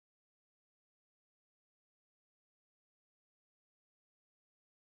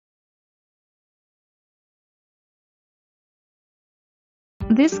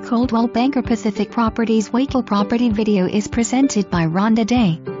This Coldwell Banker Pacific Properties Waikele property video is presented by Ronda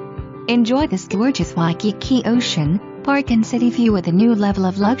Day. Enjoy this gorgeous Waikiki ocean, park and city view with a new level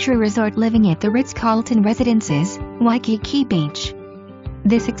of luxury resort living at the Ritz Carlton Residences, Waikiki Beach.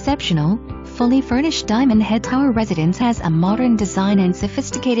 This exceptional, fully furnished diamond head tower residence has a modern design and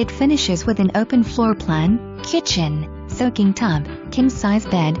sophisticated finishes with an open floor plan, kitchen, soaking tub, king-size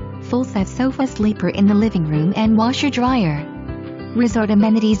bed, full-size sofa sleeper in the living room and washer-dryer. Resort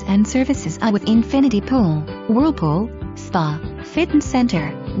amenities and services are with infinity pool, whirlpool, spa, fitness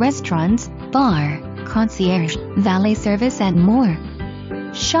center, restaurants, bar, concierge, valet service and more.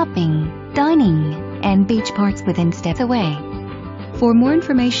 Shopping, dining, and beach parks within steps away. For more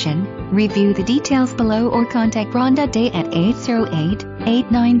information, review the details below or contact Ronda Day at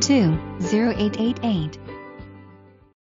 808-892-0888.